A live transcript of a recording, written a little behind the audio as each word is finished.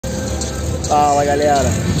Fala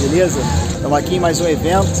galera, beleza? Estamos aqui em mais um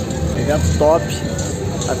evento top,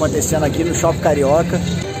 tá acontecendo aqui no Shopping Carioca.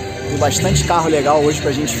 Tem bastante carro legal hoje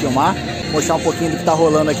pra gente filmar, mostrar um pouquinho do que tá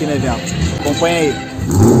rolando aqui no evento. Acompanha aí.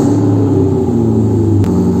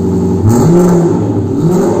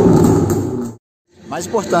 Mais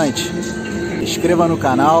importante, inscreva no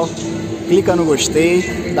canal, clica no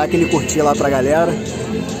gostei, dá aquele curtir lá pra galera,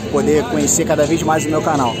 poder conhecer cada vez mais o meu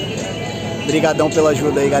canal. Obrigadão pela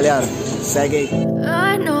ajuda aí, galera. Segue aí.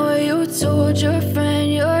 I know you told your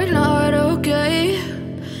friend you're not okay,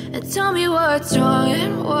 and tell me what's wrong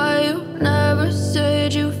and why you never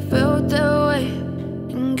said you felt that way.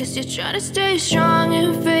 And guess you're trying to stay strong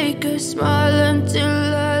and fake a smile until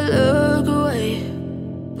I look away.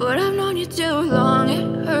 But I've known you too long,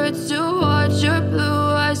 it hurts to watch your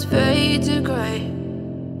blue eyes fade to gray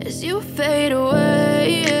as you fade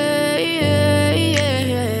away,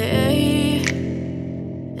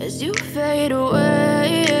 as you fade away.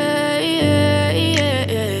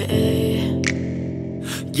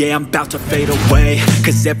 Yeah, I'm about to fade away,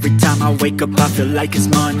 cause every time I wake up I feel like it's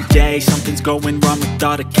Monday. Something's going wrong with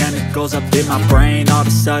all the chemicals up in my brain. All of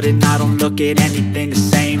a sudden I don't look at anything the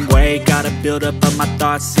same way. Gotta build up of my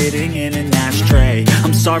thoughts sitting in an ashtray.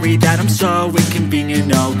 I'm sorry that I'm so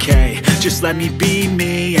inconvenient, okay. Just let me be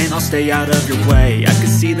me and I'll stay out of your way. I can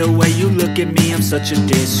see the way you look at me, I'm such a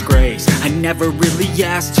disgrace. I never really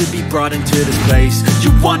asked to be brought into this place.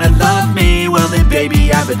 You wanna love me? Well then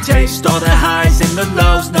baby I have a taste. All the highs and the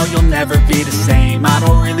lows, no you'll never be the same. I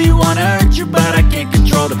don't really wanna hurt you but I can't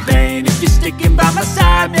control the pain. If you're sticking by my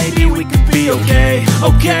side maybe we could be okay.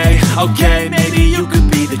 Okay, maybe you could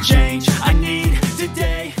be the change I need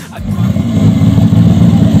today.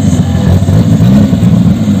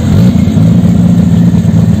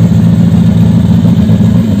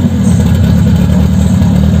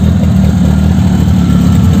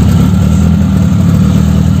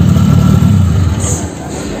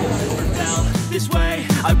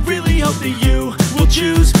 That you will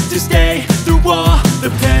choose to stay through all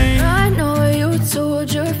the pain. I know you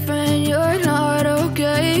told your friend you're not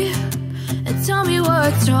okay, and tell me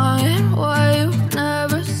what's wrong and why you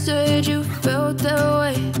never said you felt that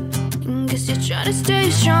way. And guess you're trying to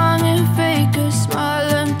stay strong and fake a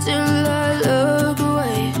smile until I look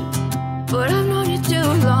away. But I've known you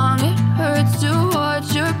too long, it hurts to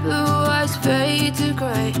watch your blue eyes fade to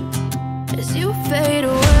gray as you fade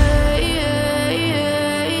away.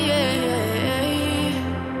 Fade away,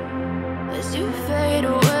 as you fade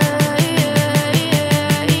away,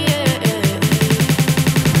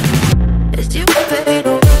 as you fade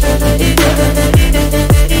away.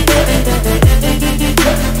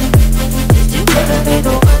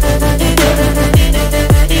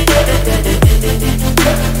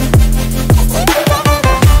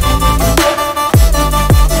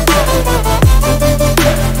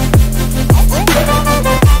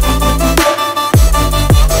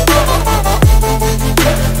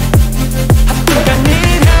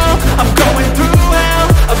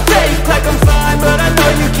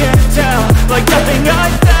 Like nothing I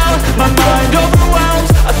found, my mind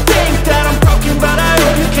overwhelms. I think that I'm broken, but I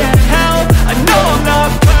hope you can't help. I know I'm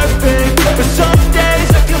not perfect, but some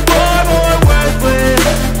days I feel far more worthless.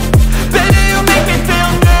 Baby, you make me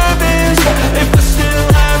feel nervous. If I still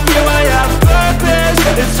have you, I have purpose.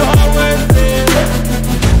 It's all worth it.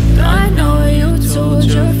 I know you told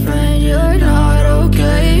your friend you're not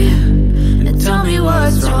okay, and tell me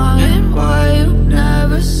what's wrong and why you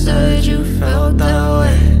never said you felt that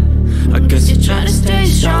way. I guess you're trying to stay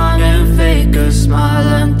strong and fake a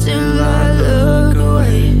smile until I look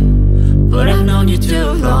away. But I've known you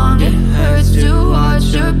too long, it hurts to watch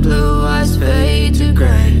your blue eyes fade to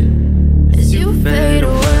gray as you fade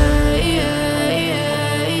away,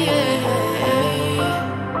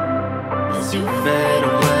 as you fade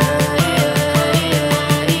away,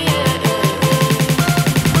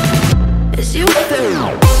 as you fade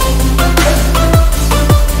away.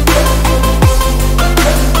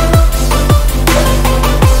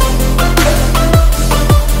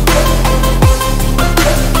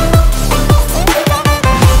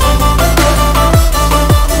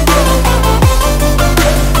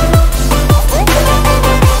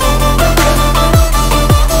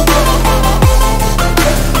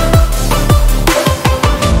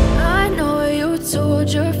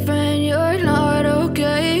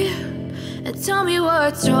 Tell me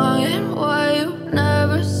what's wrong and why you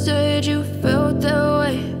never said you felt that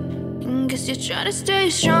way. And guess you're trying to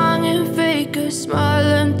stay strong and fake a smile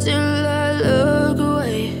until I look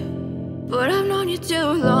away. But I've known you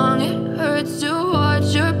too long, it hurts to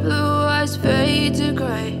watch your blue eyes fade to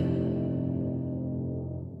gray.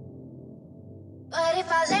 But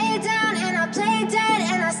if I lay down and I play dead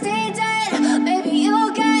and I stay dead. Baby,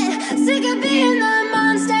 you'll get sick of being the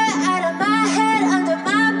monster out of my head, under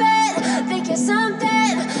my bed. Think you're something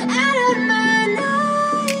out of my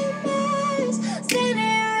nightmares,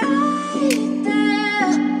 standing right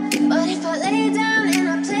there. But if I lay down and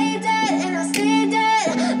I play dead and I stay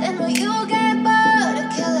dead, then will you get bored of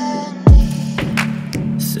killing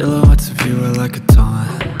me? Silhouettes of you are like a taunt.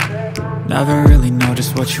 Never really know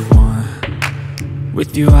just what you want.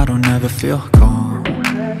 With you I don't ever feel calm.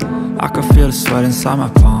 I can feel the sweat inside my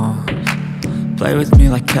palms. Play with me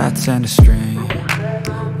like cats and a string.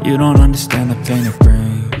 You don't understand the pain it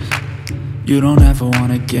brings. You don't ever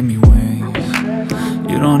wanna give me wings.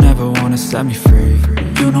 You don't ever wanna set me free.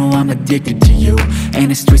 You know I'm addicted to you,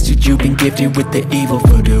 and it's twisted, you've been gifted with the evil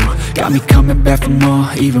voodoo. Got me coming back for more,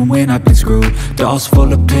 even when I've been screwed. Dolls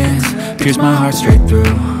full of pins, pierce my heart straight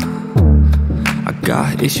through. I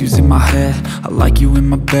got issues in my head, I like you in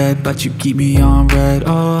my bed, but you keep me on red.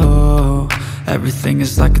 Oh, everything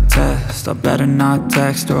is like a test, I better not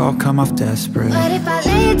text or I'll come off desperate. But if I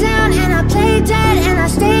lay down and I play dead and I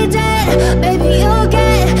stay dead, baby, you'll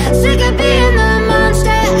get sick of being the monster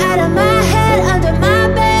out of my head, under my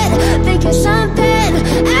bed. Think you're something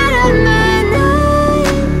out of my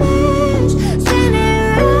nightmares,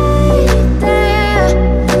 standing right there.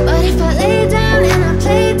 But if I lay down and I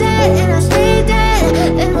play dead and I stay dead,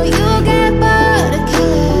 then will you get bored of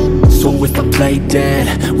killing me? So if I play dead,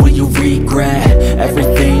 will you regret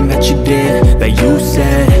everything that you did, that you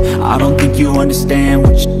said? I don't think you understand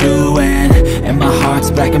what you're doing, and my heart's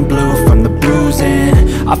black and blue from the bruising.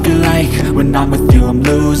 I feel like when I'm with you I'm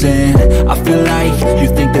losing. I feel like you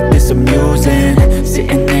think that this amusing,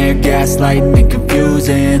 sitting there gaslighting and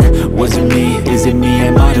confusing. Was it me? Is it me?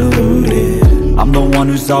 Am I deluded? I'm the one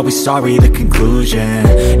who's always sorry, the conclusion,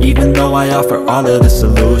 even though I offer all of the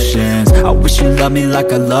solutions. I wish you loved me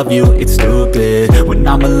like I love you, it's stupid. When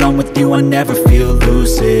I'm alone with you I never feel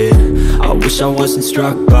lucid. I wish I wasn't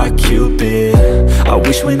struck by Cupid. I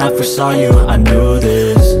wish when I first saw you I knew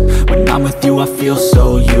this. When I'm with you I feel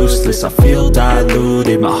so useless, I feel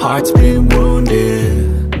diluted, my heart's been wounded.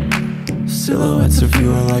 Silhouettes of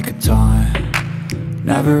you are like a taunt.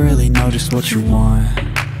 Never really know just what you want.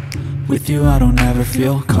 With you I don't ever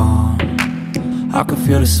feel calm. I can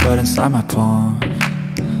feel the sweat inside my palms.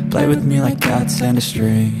 Play with me like cats and a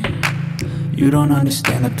string. You don't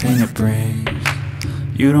understand the pain it brings.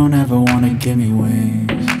 You don't ever wanna give me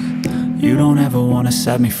wings. You don't ever wanna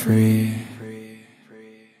set me free.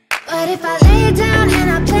 But if I lay down and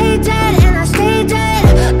I play dead and I stay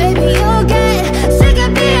dead, baby, you'll get sick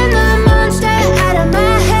of being the monster out of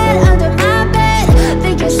my head, under my bed.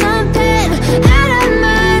 Think you're something out of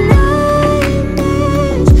my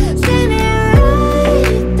nightmares, standing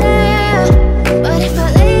right there. But if I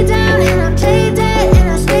lay down and I play dead and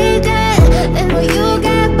I stay dead, then will you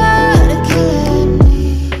get bored of killing me?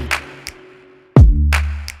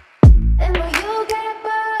 Then will you get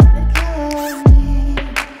bored of killing me?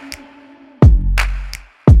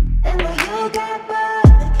 Then will you get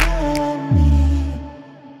bored of killing me?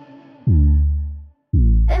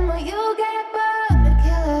 Then will you get bored of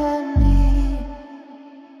killing me?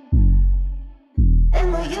 Then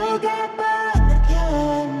will you get bored of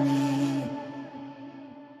killing me?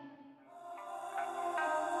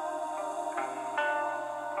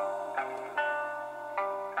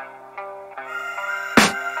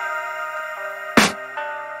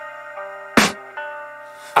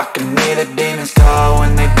 I can hear the demons call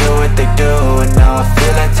when they do what they do, and now I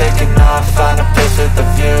feel like taking off, find a place with a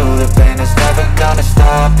view. The pain is never gonna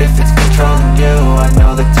stop if it's controlling you. I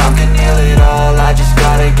know that time can heal it all, I just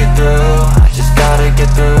gotta get through. I just gotta get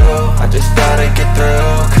through, I just gotta get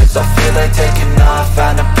through. Cause I feel like taking off,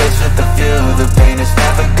 find a place with a view. The pain is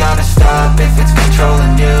never gonna stop if it's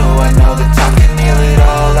controlling you. I know that time can heal it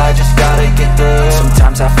all, I just gotta get through.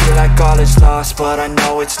 Sometimes I feel like all is lost, but I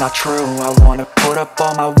know it's not true. I wanna put up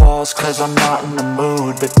all my walls cause I'm not in the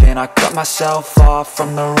mood, but then I cut myself off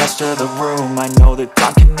from the rest of the room. I know that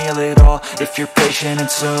time can heal it all if you're patient, and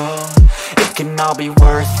soon it can all be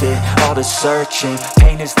worth it, all the searching.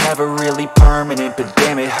 Pain is never really permanent, but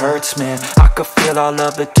damn it hurts, man. I could feel all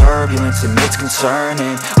of the turbulence and it's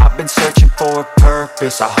concerning. I've been searching for a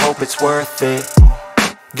purpose, I hope it's worth it.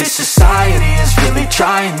 This society is really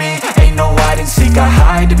trying me. Ain't no hide and seek, I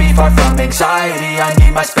hide to be far from anxiety. I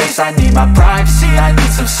need my space, I need my privacy, I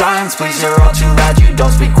need some silence, please. You're all too loud, you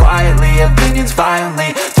don't speak quietly. Opinions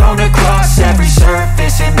violently thrown across every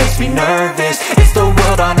surface, it makes me nervous. Is the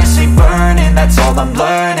world honestly burning? That's all I'm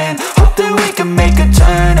learning. Hope that we can make a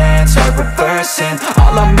turn and start reversing.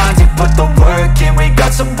 All our minds and put the work in, we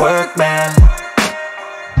got some work, man.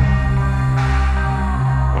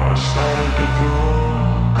 I started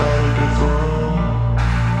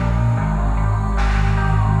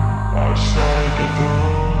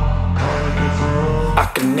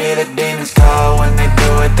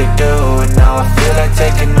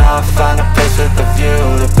find a place with a view.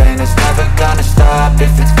 The pain is never gonna stop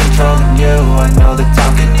if it's controlling you. I know that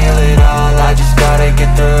time can heal it all. I just gotta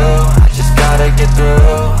get through. I just gotta get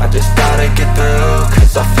through. I just gotta get through.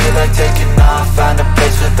 Cause I feel like taking off. Find a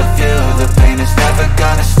place with a view. The pain is never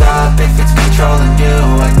gonna stop if it's controlling you.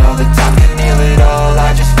 I know that time can heal it all.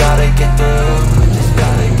 I just gotta get through. I just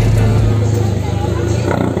gotta get through.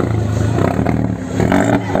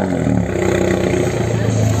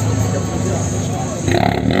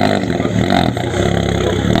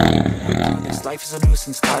 This life is a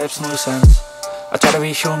nuisance, tie up some loose ends. I try to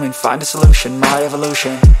be human, find a solution, my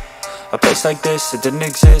evolution. A place like this, it didn't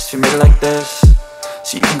exist, we made it like this.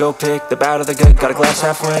 So you can go pick the bad or the good, got a glass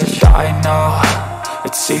half rich. I know,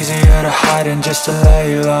 it's easier to hide than just to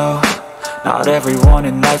lay low. Not everyone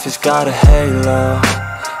in life has got a halo.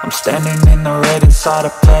 I'm standing in the red inside a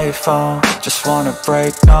payphone. Just wanna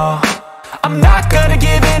break, no, I'm not gonna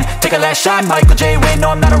give in. Take a last shot, Michael J. Win. No,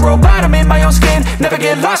 I'm not a robot, I'm in my own skin. Never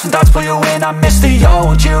get lost when thoughts pull you in. I miss the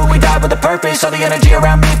old you, we died with a purpose. All the energy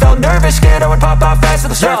around me felt nervous. Scared I would pop out fast to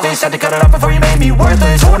the surface. Had to cut it off before you made me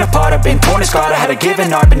worthless. Torn apart, I've been torn and scarred. I had a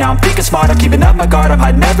given art, but now I'm thinking smart. I'm keeping up my guard, I'm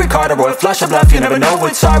hiding every card. A royal flush of love, you never know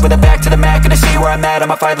what's hard. With a back to the mat, gonna see where I'm at.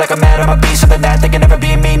 I'ma fight like I'm mad, I'ma be something that they can never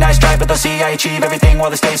be me. Nice try, but they'll see I achieve everything while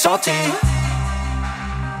they stay salty.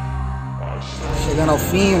 Chegando ao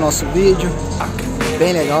fim o nosso vídeo,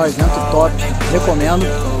 bem legal, evento top, recomendo.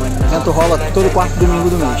 O evento rola todo quarto domingo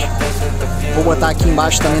do mês. Vou botar aqui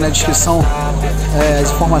embaixo também na descrição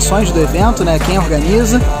as informações do evento, né, quem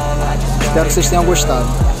organiza. Espero que vocês tenham gostado.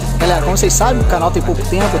 Galera, como vocês sabem, o canal tem pouco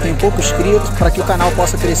tempo, eu tenho pouco inscrito. Para que o canal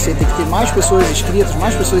possa crescer, tem que ter mais pessoas inscritas,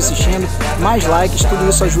 mais pessoas assistindo, mais likes, tudo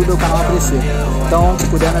isso ajuda o canal a crescer. Então, se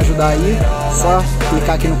puder me ajudar aí, só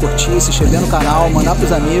clicar aqui no curtir, se inscrever no canal, mandar para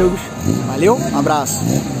os amigos. Valeu, um abraço!